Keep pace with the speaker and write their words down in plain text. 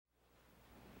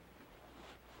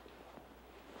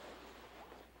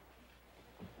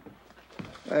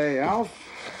Hey, Alf.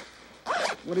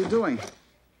 What are you doing?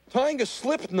 Tying a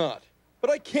slip knot, but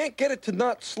I can't get it to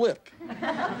not slip.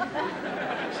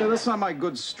 So that's not my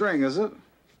good string, is it?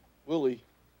 Willie,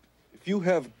 if you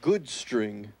have good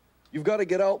string, you've got to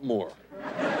get out more.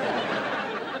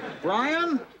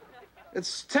 Brian,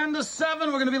 it's 10 to 7.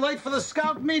 We're going to be late for the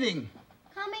scout meeting.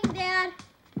 Coming, Dad.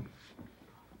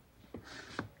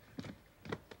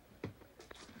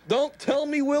 Don't tell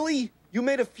me, Willie. You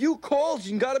made a few calls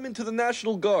and got him into the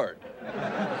National Guard.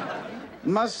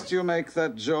 Must you make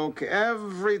that joke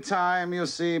every time you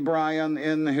see Brian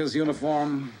in his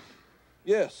uniform?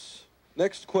 Yes.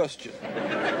 Next question.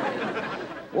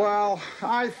 Well,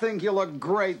 I think you look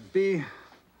great, B.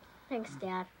 Thanks,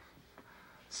 Dad.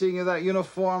 Seeing you in that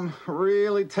uniform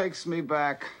really takes me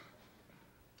back.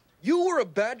 You were a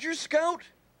Badger Scout?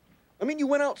 I mean, you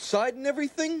went outside and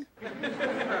everything?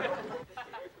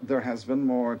 There has been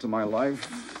more to my life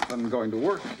than going to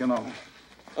work, you know.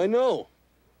 I know.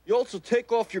 You also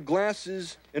take off your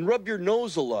glasses and rub your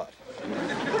nose a lot.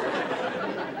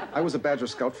 I was a Badger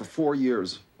Scout for 4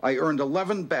 years. I earned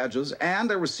 11 badges,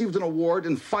 and I received an award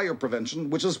in fire prevention,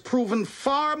 which has proven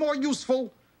far more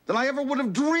useful than I ever would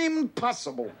have dreamed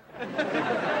possible.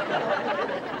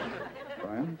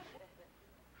 Brian,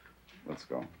 let's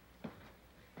go.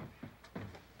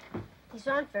 These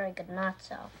aren't very good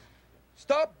knots, Alf.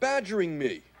 Stop badgering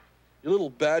me, you little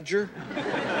badger.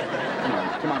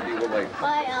 Come on, B, we're late.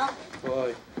 Bye, Alf.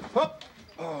 Bye. Hup.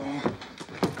 Oh,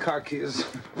 car keys.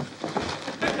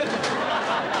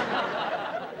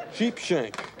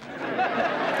 Sheepshank.